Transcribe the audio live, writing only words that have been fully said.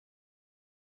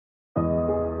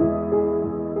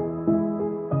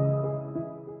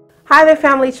Hi there,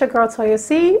 family. It's your girl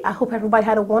Toyosi. I hope everybody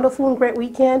had a wonderful and great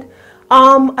weekend.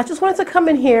 I just wanted to come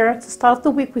in here to start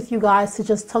the week with you guys to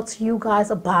just talk to you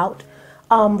guys about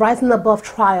rising above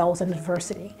trials and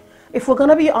adversity. If we're going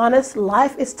to be honest,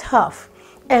 life is tough.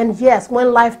 And yes,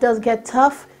 when life does get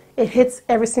tough, it hits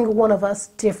every single one of us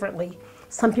differently.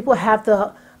 Some people have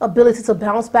the ability to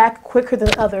bounce back quicker than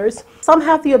others. Some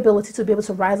have the ability to be able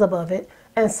to rise above it,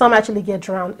 and some actually get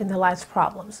drowned in their life's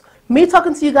problems. Me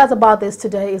talking to you guys about this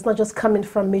today is not just coming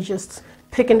from me just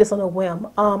picking this on a whim.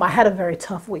 I had a very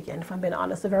tough weekend, if I'm being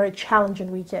honest, a very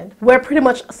challenging weekend, where pretty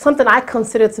much something I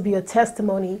considered to be a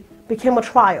testimony became a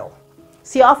trial.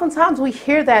 See, oftentimes we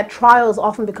hear that trials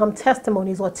often become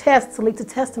testimonies, or tests lead to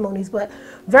testimonies, but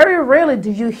very rarely do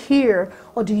you hear,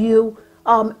 or do you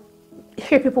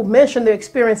hear people mention their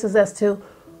experiences as to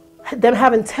them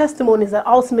having testimonies that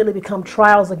ultimately become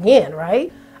trials again,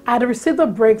 right? I had received a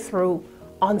breakthrough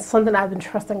on something I've been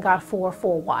trusting God for a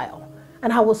while.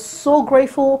 And I was so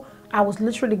grateful. I was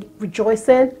literally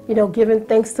rejoicing, giving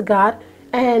thanks to God.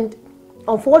 And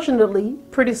unfortunately,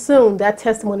 pretty soon that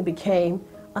testimony became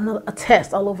a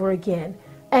test all over again.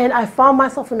 And I found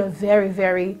myself in a very,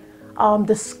 very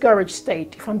discouraged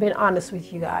state, if I'm being honest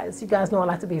with you guys. You guys know I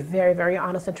like to be very, very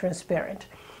honest and transparent.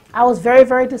 I was very,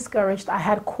 very discouraged. I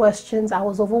had questions. I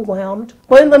was overwhelmed.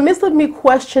 But in the midst of me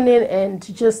questioning and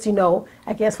just,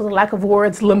 I guess for the lack of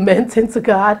words, lamenting to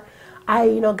God,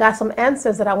 I, got some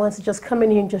answers that I wanted to just come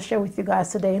in here and just share with you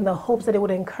guys today, in the hopes that it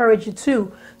would encourage you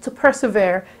to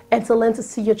persevere and to learn to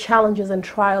see your challenges and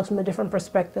trials from a different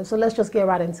perspective. So let's just get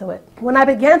right into it. When I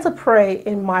began to pray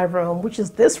in my room, which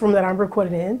is this room that I'm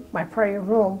recording in, my prayer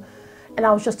room, and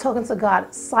I was just talking to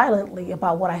God silently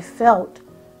about what I felt,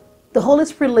 the Holy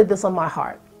Spirit laid this on my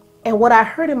heart. And what I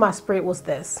heard in my spirit was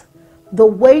this: the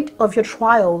weight of your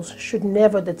trials should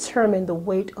never determine the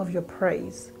weight of your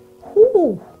praise.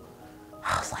 Whoo!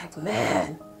 I was like,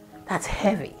 man, that's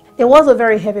heavy. It was a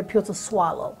very heavy pill to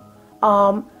swallow.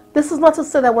 This is not to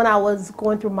say that when I was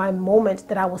going through my moment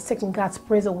that I was taking God's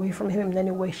praise away from Him in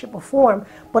any way, shape, or form,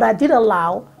 but I did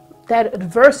allow that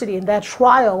adversity and that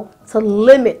trial to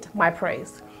limit my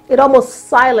praise. It almost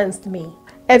silenced me.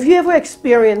 Have you ever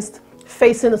experienced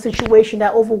facing a situation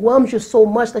that overwhelms you so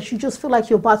much that you just feel like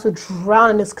you're about to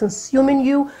drown and it's consuming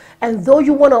you? And though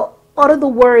you want to utter the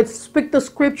words, speak the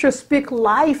scripture, speak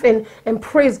life and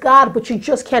praise God, but you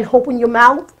just can't open your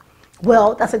mouth?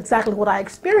 Well, that's exactly what I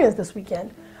experienced this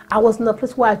weekend. I was in a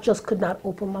place where I just could not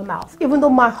open my mouth. Even though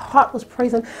my heart was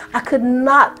praising, I could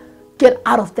not get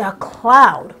out of that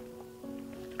cloud.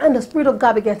 And the Spirit of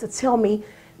God began to tell me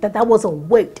that that was a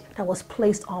weight that was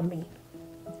placed on me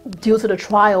due to the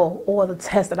trial or the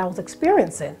test that I was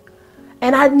experiencing.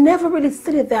 And I'd never really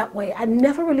seen it that way. I'd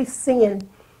never really seen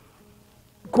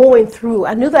going through.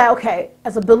 I knew that, okay,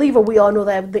 as a believer, we all know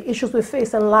that the issues we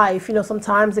face in life,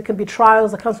 sometimes it can be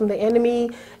trials that comes from the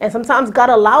enemy, and sometimes God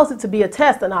allows it to be a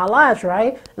test in our lives,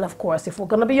 right? And of course, if we're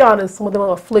going to be honest, some of them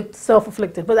are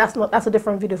self-afflicted, but that's a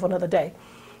different video for another day.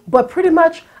 But pretty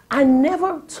much, I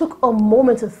never took a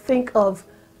moment to think of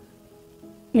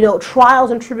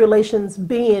trials and tribulations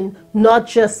being not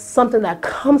just something that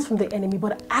comes from the enemy,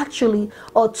 but actually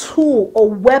a tool or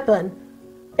weapon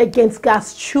against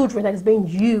God's children that is being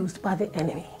used by the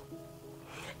enemy.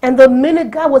 And the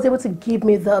minute God was able to give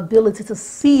me the ability to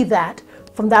see that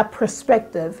from that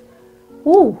perspective,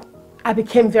 I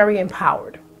became very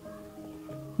empowered.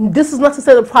 This is not to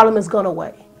say the problem has gone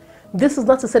away. This is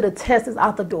not to say the test is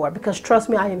out the door, because trust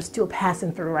me, I am still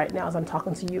passing through right now as I'm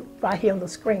talking to you right here on the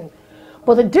screen.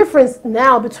 But the difference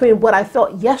now between what I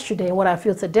felt yesterday and what I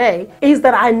feel today is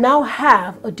that I now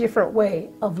have a different way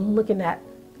of looking at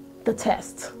the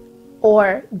test,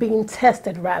 or being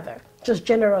tested rather, just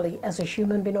generally as a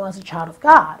human being or as a child of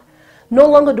God. No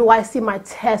longer do I see my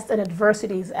tests and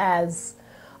adversities as,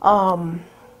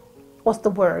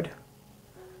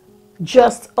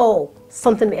 just,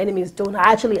 something the enemy is doing.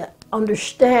 I actually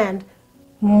understand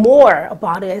more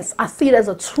about it. I see it as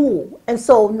a tool. And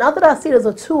so now that I see it as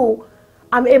a tool,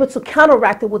 I'm able to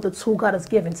counteract it with the tool God has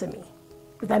given to me,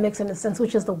 if that makes any sense,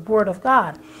 which is the Word of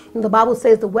God. And the Bible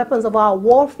says the weapons of our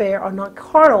warfare are not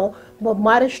carnal, but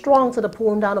mighty strong to the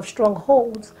pulling down of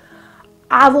strongholds.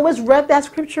 I've always read that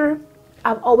scripture.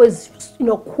 I've always,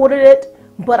 quoted it,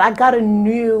 but I got a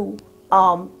new,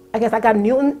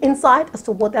 insight as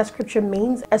to what that scripture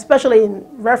means, especially in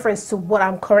reference to what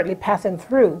I'm currently passing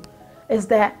through, is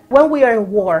that when we are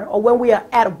in war, or when we are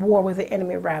at war with the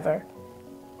enemy rather,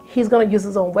 he's going to use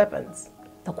his own weapons.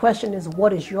 The question is,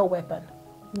 what is your weapon?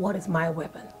 What is my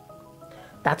weapon?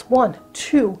 That's one.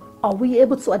 Two, are we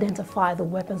able to identify the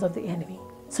weapons of the enemy?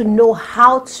 To know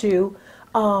how to,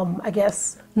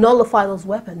 nullify those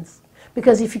weapons?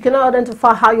 Because if you cannot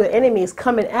identify how your enemy is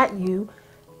coming at you,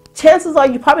 chances are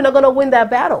you're probably not going to win that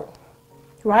battle.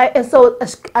 Right? And so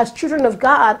as children of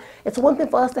God, it's one thing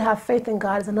for us to have faith in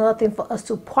God. It's another thing for us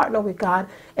to partner with God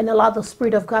and allow the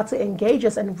Spirit of God to engage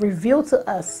us and reveal to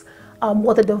us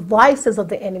what the devices of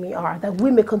the enemy are, that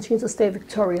we may continue to stay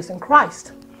victorious in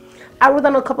Christ. I wrote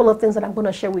down a couple of things that I'm going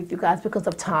to share with you guys because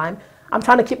of time. I'm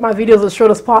trying to keep my videos as short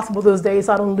as possible these days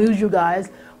so I don't lose you guys.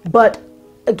 But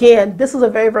again, this is a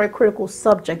very, very critical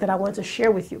subject that I wanted to share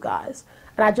with you guys.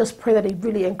 And I just pray that it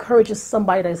really encourages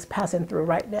somebody that is passing through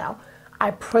right now. I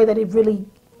pray that it really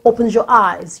opens your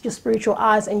eyes, your spiritual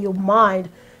eyes and your mind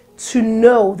to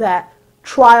know that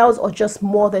trials are just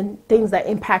more than things that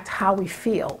impact how we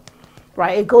feel,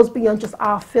 right? It goes beyond just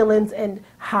our feelings and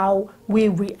how we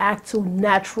react to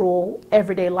natural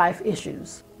everyday life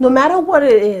issues. No matter what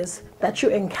it is that you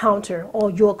encounter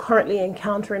or you're currently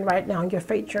encountering right now in your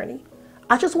faith journey,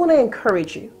 I just want to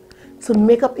encourage you to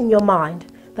make up in your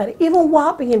mind that even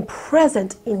while being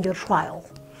present in your trial,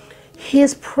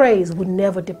 His praise would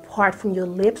never depart from your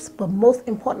lips, but most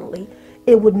importantly,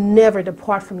 it would never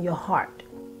depart from your heart.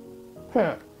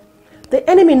 The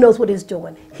enemy knows what he's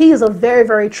doing. He is a very,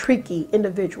 very tricky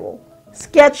individual.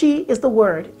 Sketchy is the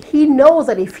word. He knows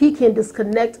that if he can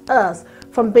disconnect us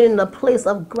from being in a place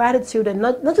of gratitude, and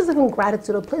not just even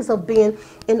gratitude, a place of being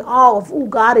in awe of who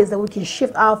God is, that we can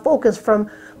shift our focus from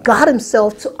God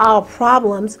himself to our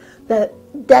problems, that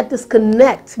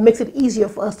disconnect makes it easier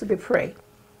for us to be prey.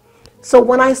 So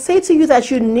when I say to you that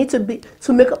you need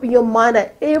to make up in your mind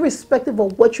that irrespective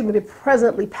of what you may be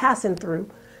presently passing through,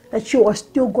 that you are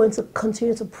still going to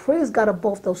continue to praise God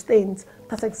above those things,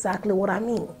 that's exactly what I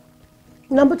mean.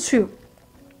 Number 2,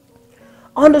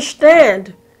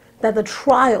 understand that the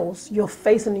trials you're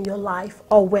facing in your life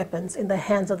are weapons in the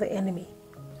hands of the enemy.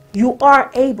 You are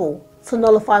able to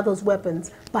nullify those weapons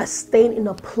by staying in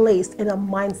a place, in a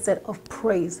mindset of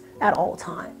praise at all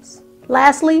times.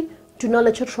 Lastly, do not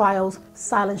let your trials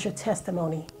silence your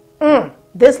testimony.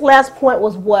 This last point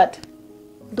was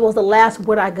the last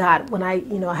word I got when I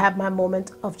had my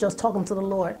moment of just talking to the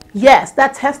Lord. Yes,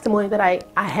 that testimony that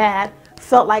I had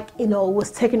felt like, it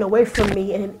was taken away from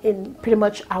me, and pretty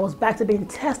much I was back to being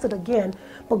tested again.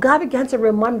 But God began to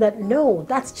remind me that no,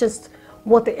 that's just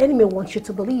what the enemy wants you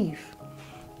to believe.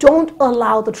 Don't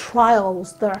allow the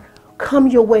trials that come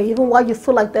your way, even while you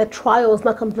feel like that trial is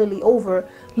not completely over,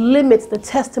 limits the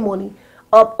testimony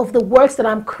of the works that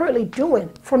I'm currently doing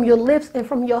from your lips and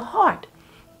from your heart.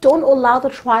 Don't allow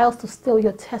the trials to steal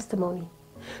your testimony,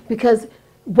 because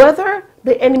whether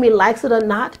the enemy likes it or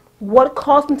not, what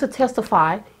caused me to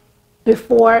testify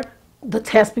before the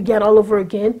test began all over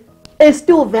again is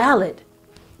still valid.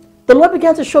 The Lord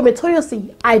began to show me,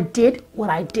 Toyosi, I did what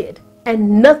I did,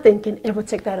 and nothing can ever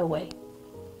take that away.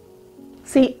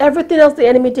 See, everything else the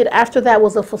enemy did after that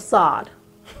was a facade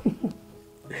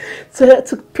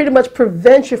to pretty much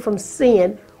prevent you from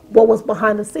seeing what was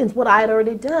behind the scenes, what I had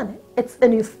already done. It's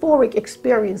an euphoric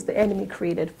experience the enemy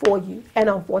created for you, and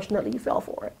unfortunately you fell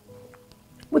for it.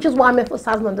 Which is why I'm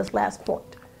emphasizing on this last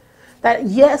point, that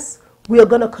yes, we are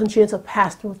going to continue to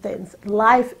pass through things.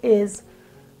 Life is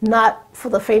not for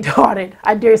the faint-hearted.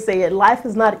 I dare say it. Life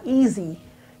is not easy,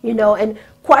 and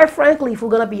quite frankly, if we're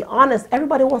going to be honest,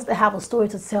 everybody wants to have a story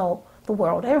to tell the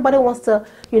world. Everybody wants to,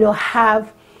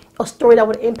 have a story that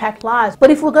would impact lives.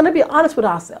 But if we're going to be honest with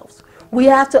ourselves, we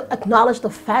have to acknowledge the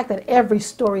fact that every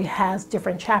story has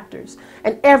different chapters,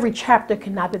 and every chapter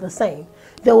cannot be the same.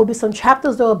 There will be some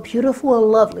chapters that are beautiful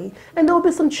and lovely, and there will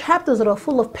be some chapters that are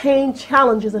full of pain,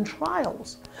 challenges, and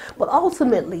trials. But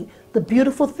ultimately, the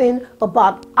beautiful thing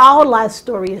about our life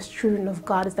story as children of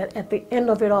God is that at the end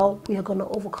of it all, we are going to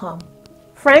overcome.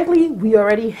 Frankly, we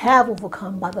already have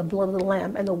overcome by the blood of the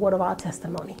Lamb and the word of our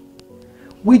testimony.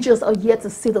 We just are yet to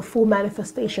see the full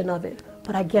manifestation of it.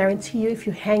 But I guarantee you, if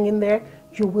you hang in there,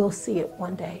 you will see it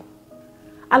one day.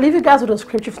 I'll leave you guys with a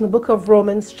scripture from the book of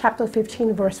Romans, chapter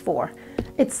 15, verse 4.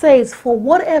 It says, "For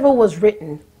whatever was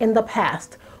written in the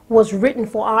past was written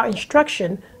for our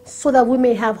instruction, so that we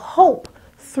may have hope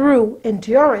through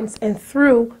endurance and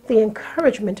through the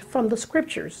encouragement from the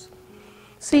scriptures."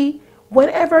 See,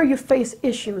 whenever you face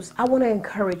issues, I want to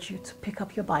encourage you to pick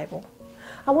up your Bible.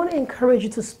 I want to encourage you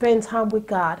to spend time with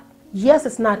God. Yes,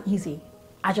 it's not easy.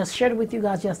 I just shared it with you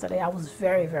guys yesterday. I was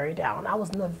very, very down. I was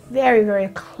in a very, very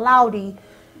cloudy,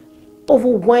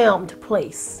 overwhelmed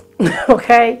place.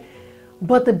 Okay?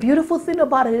 But the beautiful thing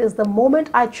about it is the moment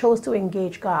I chose to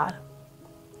engage God,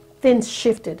 things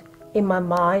shifted in my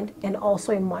mind and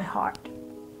also in my heart.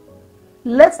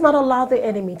 Let's not allow the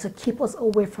enemy to keep us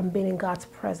away from being in God's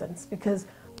presence, because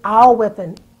our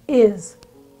weapon is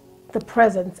the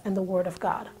presence and the word of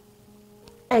God.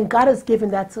 And God has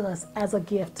given that to us as a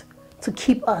gift to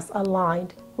keep us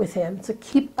aligned with Him, to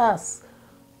keep us,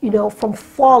 from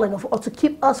falling, or to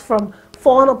keep us from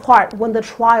falling apart when the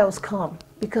trials come,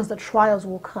 because the trials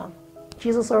will come.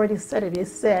 Jesus already said it. He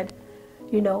said,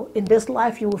 in this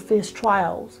life you will face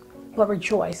trials, but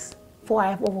rejoice, for I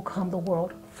have overcome the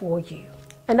world for you.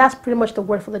 And that's pretty much the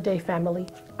word for the day, family.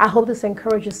 I hope this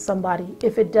encourages somebody.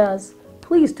 If it does,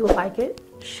 please do like it,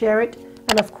 share it,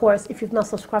 and of course, if you've not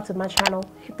subscribed to my channel,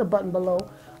 hit the button below.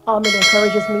 It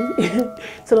encourages me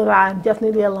so that I am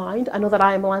definitely aligned. I know that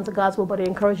I am aligned to God's will, but it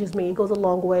encourages me. It goes a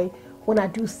long way when I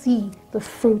do see the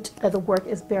fruit that the work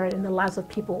is bearing in the lives of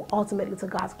people, ultimately to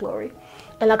God's glory.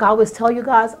 And like I always tell you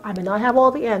guys, I may not have all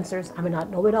the answers. I may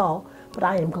not know it all, but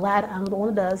I am glad I know the one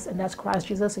who does, and that's Christ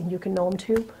Jesus, and you can know Him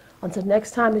too. Until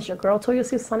next time, it's your girl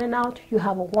Toyosi signing out. You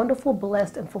have a wonderful,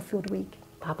 blessed, and fulfilled week.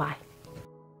 Bye-bye.